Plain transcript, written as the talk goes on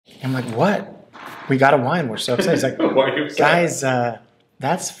I'm like, what? We got a wine. We're so excited. He's like, Why are you upset? guys,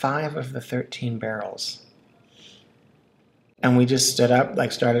 that's 5 of the 13 barrels. And we just stood up,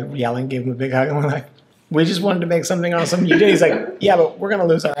 like started yelling, gave him a big hug, and we're like, we just wanted to make something awesome you did. He's like, yeah, but we're going to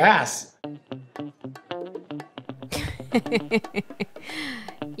lose our ass.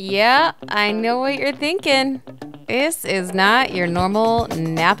 Yeah, I know what you're thinking. This is not your normal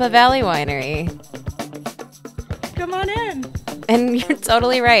Napa Valley winery. Come on in. And you're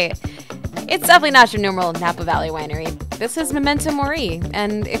totally right. It's definitely not your normal Napa Valley winery. This is Memento Mori,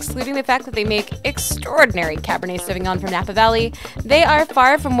 and excluding the fact that they make extraordinary Cabernet Sauvignon from Napa Valley, they are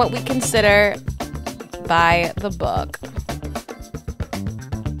far from what we consider by the book.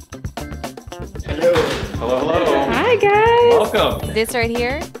 Hello. Hello, hello. Hi, guys. Welcome. This right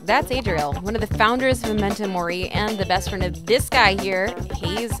here, that's Adriel, one of the founders of Memento Mori and the best friend of this guy here,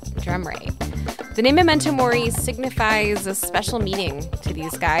 Hayes Drumwright. The name Memento Mori signifies a special meaning to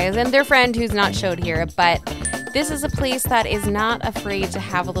these guys and their friend who's not showed here, but this is a place that is not afraid to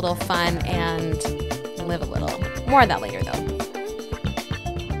have a little fun and live a little. More on that later, though.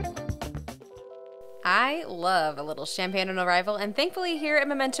 I love a little champagne on arrival, and thankfully here at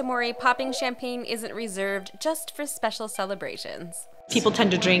Memento Mori, popping champagne isn't reserved just for special celebrations. People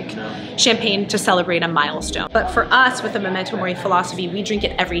tend to drink champagne to celebrate a milestone. But for us, with the Memento Mori philosophy, we drink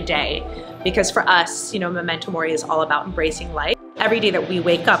it every day. Because for us, Memento Mori is all about embracing life. Every day that we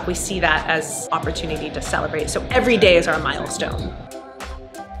wake up, we see that as opportunity to celebrate. So every day is our milestone.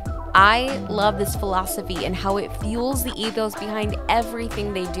 I love this philosophy and how it fuels the ethos behind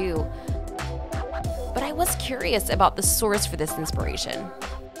everything they do. But I was curious about the source for this inspiration.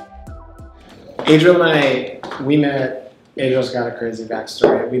 Adriel and we met. Adriel's got a crazy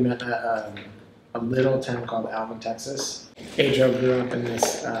backstory. We met at a little town called Alvin, Texas. Adriel grew up in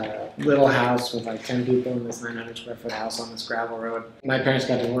this little house with like 10 people in this 900 square foot house on this gravel road. My parents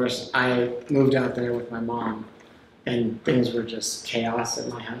got divorced. I moved out there with my mom, and things were just chaos at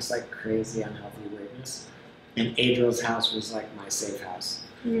my house, like crazy unhealthy weirdness. And Adriel's house was like my safe house.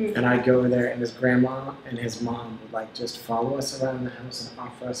 And I'd go over there, and his grandma and his mom would like just follow us around the house and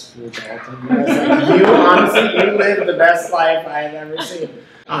offer us food the whole time. And I was like, you honestly, you live the best life I have ever seen.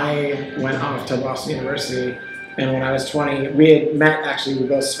 I went off to Boston University, and when I was 20, we had met, actually, we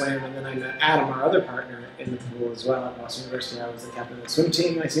both swam, and then I met Adam, our other partner, in the pool as well at Boston University. I was the captain of the swim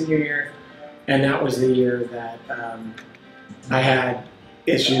team my senior year, and that was the year that I had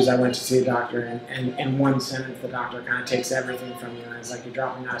issues. I went to see a doctor, and in one sentence, the doctor kind of takes everything from you. And it's like, you're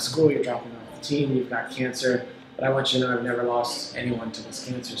dropping out of school, you're dropping off the team, you've got cancer, but I want you to know I've never lost anyone to this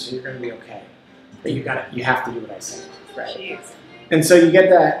cancer, so you're going to be okay. But you have to do what I say. Right. Jeez. And so you get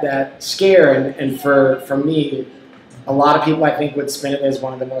that scare, and for me, a lot of people I think would spin it as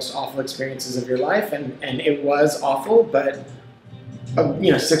one of the most awful experiences of your life, and it was awful, but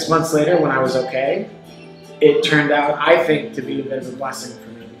 6 months later when I was okay, it turned out, I think, to be a bit of a blessing for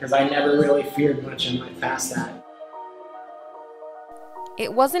me because I never really feared much in my past that.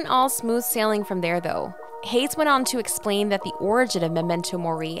 It wasn't all smooth sailing from there, though. Hayes went on to explain that the origin of Memento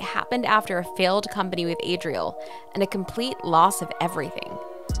Mori happened after a failed company with Adriel and a complete loss of everything.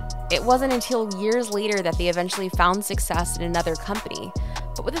 It wasn't until years later that they eventually found success in another company.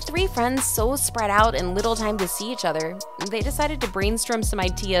 But with the three friends so spread out and little time to see each other, they decided to brainstorm some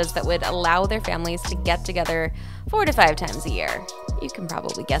ideas that would allow their families to get together 4 to 5 times a year. You can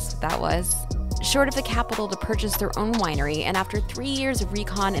probably guess what that was. Short of the capital to purchase their own winery, and after 3 years of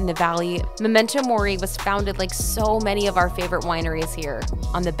recon in the valley, Memento Mori was founded like so many of our favorite wineries here,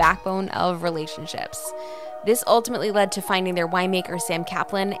 on the backbone of relationships. This ultimately led to finding their winemaker, Sam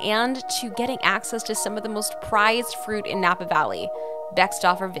Kaplan, and to getting access to some of the most prized fruit in Napa Valley,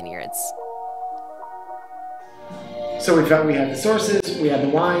 Beckstoffer Vineyards. So we felt we had the sources, we had the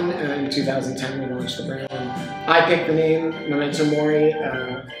wine, and in 2010 we launched the brand. I picked the name Memento Mori.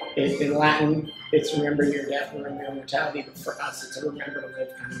 In Latin, it's remember your death, remember your mortality, but for us it's a remember to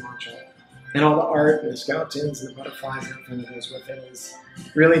live kind of mantra. And all the art and the skeletons and the butterflies and everything that goes with it is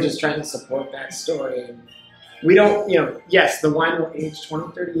really just trying to support that story. And we don't, yes, the wine will age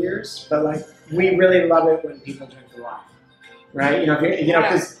 20, 30 years, but like we really love it when people drink the wine. Right?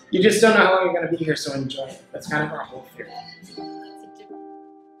 Because you just don't know how long you're going to be here, so enjoy it. That's kind of our whole theory.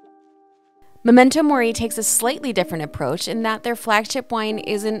 Memento Mori takes a slightly different approach in that their flagship wine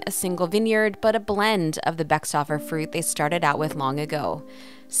isn't a single vineyard, but a blend of the Beckstoffer fruit they started out with long ago.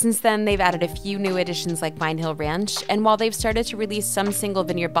 Since then, they've added a few new additions like Vine Hill Ranch, and while they've started to release some single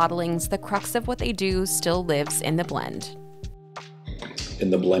vineyard bottlings, the crux of what they do still lives in the blend.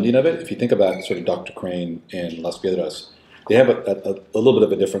 In the blending of it, if you think about sort of Dr. Craun and Las Piedras, they have a little bit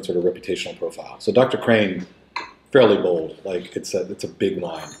of a different sort of reputational profile. So Dr. Craun, fairly bold, like it's a big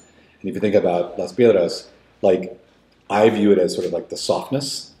wine. And if you think about Las Piedras, like, I view it as sort of like the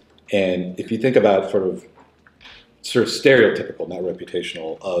softness. And if you think about sort of stereotypical, not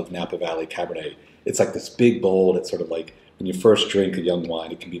reputational, of Napa Valley Cabernet, it's like this big, bold, it's sort of like when you first drink a young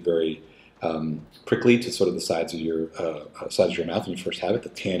wine, it can be very prickly to sort of the sides of your mouth when you first have it, the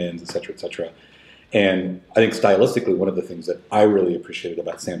tannins, et cetera, et cetera. And I think stylistically, one of the things that I really appreciated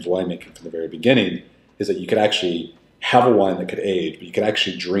about Sam's winemaking from the very beginning is that you could actually have a wine that could age, but you could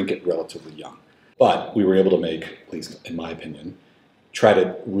actually drink it relatively young. But we were able to make, at least in my opinion, try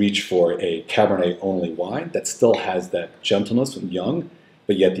to reach for a Cabernet-only wine that still has that gentleness and young,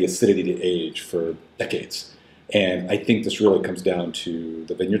 but yet the acidity to age for decades. And I think this really comes down to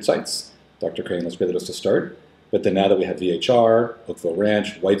the vineyard sites, Dr. Craun, Las Piedras to start, but then now that we have VHR, Oakville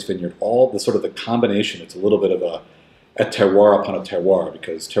Ranch, White's Vineyard, all the sort of the combination, it's a little bit of a terroir upon a terroir,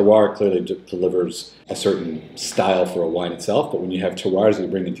 because terroir clearly delivers a certain style for a wine itself, but when you have terroirs that you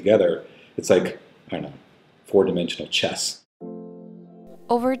bring in together, it's like, I don't know, four-dimensional chess.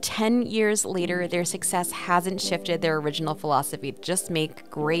 Over 10 years later, their success hasn't shifted their original philosophy to just make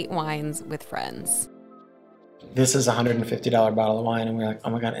great wines with friends. This is a $150 bottle of wine, and we're like, oh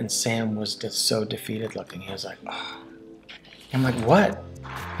my God, and Sam was just so defeated looking. He was like, oh. I'm like, what?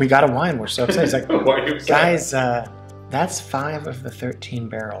 We got a wine, we're so excited. He's like, Why are you upset? guys, that's 5 of the 13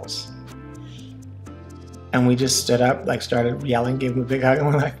 barrels. And we just stood up, like started yelling, gave him a big hug, and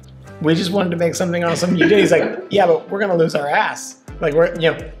we're like, we just wanted to make something awesome. You did. He's like, yeah, but we're gonna lose our ass. Like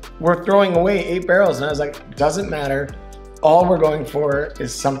we're throwing away 8 barrels. And I was like, doesn't matter. All we're going for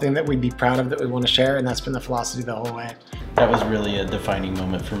is something that we'd be proud of, that we want to share, and that's been the philosophy the whole way. That was really a defining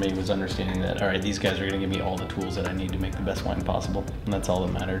moment for me, was understanding that, all right, these guys are going to give me all the tools that I need to make the best wine possible, and that's all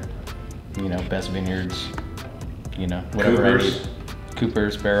that mattered. You know, best vineyards, you know, whatever I need.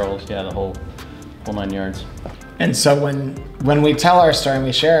 Coopers, barrels, yeah, the whole 9 yards. And so when we tell our story and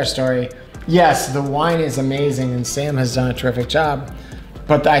we share our story, yes, the wine is amazing and Sam has done a terrific job,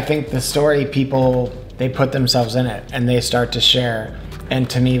 but I think the story, people, they put themselves in it and they start to share. And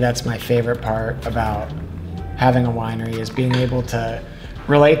to me, that's my favorite part about having a winery, is being able to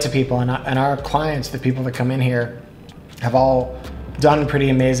relate to people. And our clients, the people that come in here, have all done pretty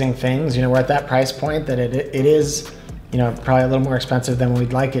amazing things. You know, we're at that price point that it is, you know, probably a little more expensive than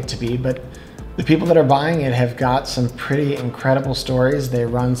we'd like it to be, but the people that are buying it have got some pretty incredible stories. They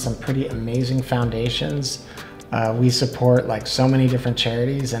run some pretty amazing foundations. We support like so many different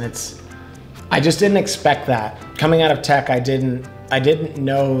charities, and I just didn't expect that. Coming out of tech, I didn't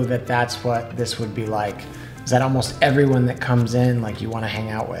know that that's what this would be like. Is that almost everyone that comes in, like, you want to hang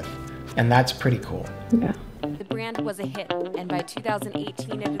out with, and that's pretty cool. Yeah. The brand was a hit, and by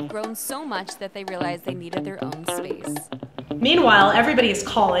 2018, it had grown so much that they realized they needed their own space. Meanwhile, everybody is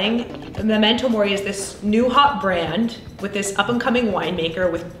calling. Memento Mori is this new hot brand with this up-and-coming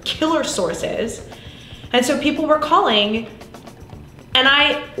winemaker with killer sources. And so people were calling, and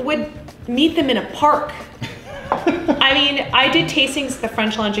I would meet them in a park. I mean, I did tastings at the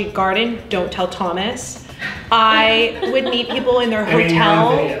French Laundry Garden, don't tell Thomas. I would meet people in their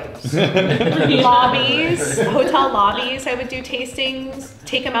hotel lobbies, I would do tastings,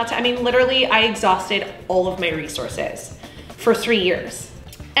 take them out to, I mean, literally, I exhausted all of my resources for 3 years.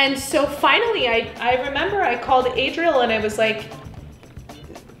 And so finally, I remember I called Adriel and I was like,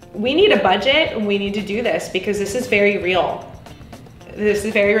 we need a budget and we need to do this because this is very real. This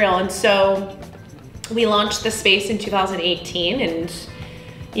is very real. And so we launched the space in 2018, and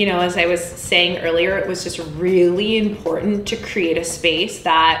you know, as I was saying earlier, it was just really important to create a space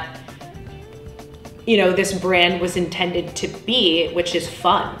that, you know, this brand was intended to be, which is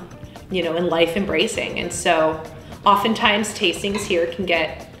fun, you know, and life embracing. And so oftentimes tastings here can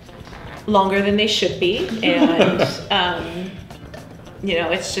get longer than they should be. And, you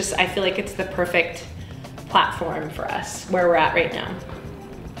know, it's just, I feel like it's the perfect platform for us where we're at right now.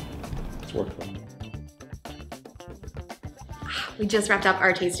 It's worked well. We just wrapped up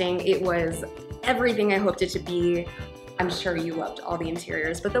our tasting. It was everything I hoped it to be. I'm sure you loved all the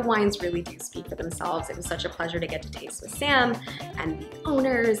interiors, but the wines really do speak for themselves. It was such a pleasure to get to taste with Sam and the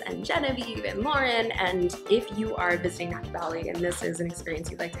owners and Genevieve and Lauren. And if you are visiting Napa Valley and this is an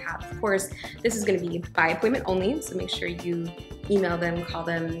experience you'd like to have, of course, this is going to be by appointment only. So make sure you email them, call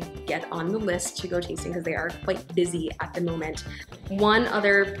them, get on the list to go tasting because they are quite busy at the moment. One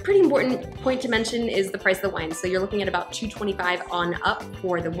other pretty important point to mention is the price of the wine. So you're looking at about $225 on up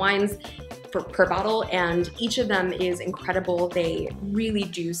for the wines per bottle, and each of them is incredible. They really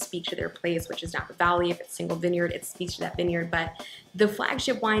do speak to their place, which is Napa Valley. If it's single vineyard, it speaks to that vineyard, but the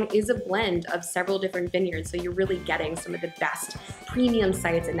flagship wine is a blend of several different vineyards, so you're really getting some of the best premium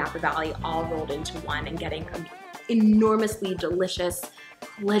sites in Napa Valley all rolled into one and getting an enormously delicious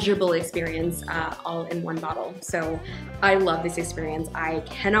pleasurable experience all in one bottle. So I love this experience. I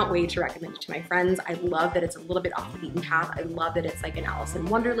cannot wait to recommend it to my friends. I love that it's a little bit off the beaten path. I love that it's like an Alice in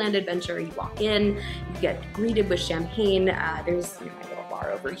Wonderland adventure. You walk in, you get greeted with champagne. There's my little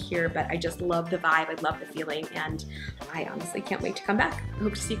bar over here, but I just love the vibe. I love the feeling, and I honestly can't wait to come back. I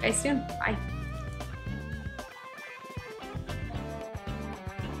hope to see you guys soon. Bye.